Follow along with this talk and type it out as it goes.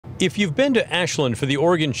If you've been to Ashland for the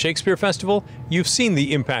Oregon Shakespeare Festival, you've seen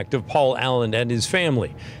the impact of Paul Allen and his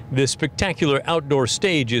family. This spectacular outdoor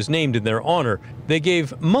stage is named in their honor. They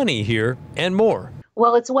gave money here and more.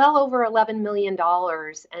 Well, it's well over $11 million.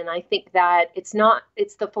 And I think that it's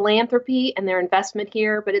the philanthropy and their investment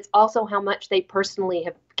here, but it's also how much they personally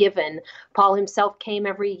have given. Paul himself came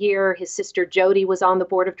every year. His sister Jody was on the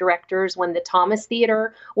board of directors when the Thomas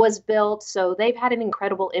Theater was built. So they've had an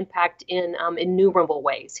incredible impact in innumerable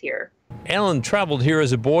ways here. Allen traveled here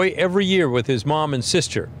as a boy every year with his mom and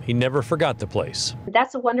sister. He never forgot the place.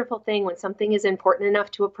 That's a wonderful thing when something is important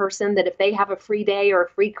enough to a person that if they have a free day or a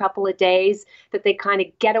free couple of days, that they kind of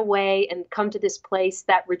get away and come to this place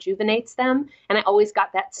that rejuvenates them. And I always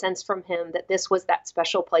got that sense from him that this was that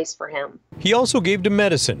special place for him. He also gave to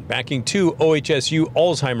medicine, backing 2 OHSU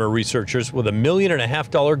Alzheimer researchers with a $1.5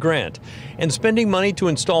 million grant and spending money to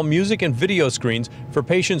install music and video screens for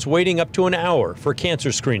patients waiting up to an hour for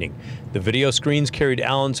cancer screening. The video screens carried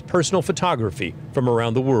Allen's personal photography from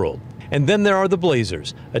around the world. And then there are the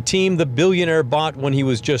Blazers, a team the billionaire bought when he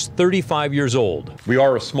was just 35 years old. We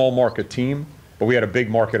are a small market team, but we had a big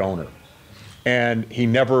market owner. And he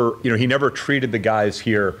never treated the guys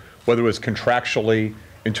here, whether it was contractually,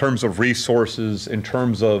 in terms of resources, in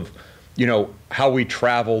terms of, how we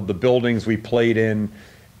traveled, the buildings we played in.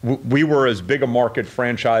 We were as big a market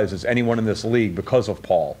franchise as anyone in this league because of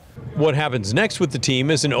Paul. What happens next with the team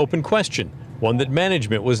is an open question, one that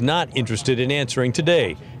management was not interested in answering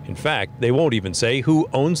today. In fact, they won't even say who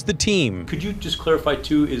owns the team. Could you just clarify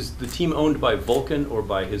too, is the team owned by Vulcan or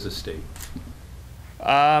by his estate?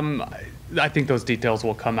 I think those details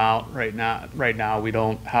will come out right now. Right now, we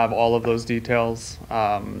don't have all of those details.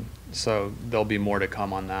 So there'll be more to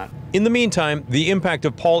come on that. In the meantime, the impact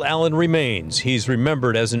of Paul Allen remains. He's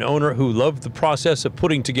remembered as an owner who loved the process of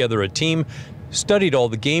putting together a team, studied all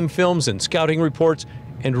the game films and scouting reports,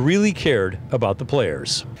 and really cared about the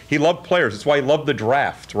players. He loved players. That's why he loved the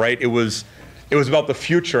draft, right? It was about the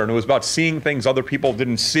future, and it was about seeing things other people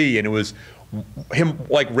didn't see, and it was him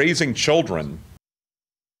like raising children.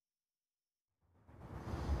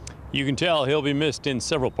 You can tell he'll be missed in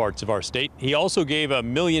several parts of our state. He also gave $1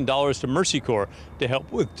 million to Mercy Corps to help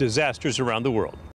with disasters around the world.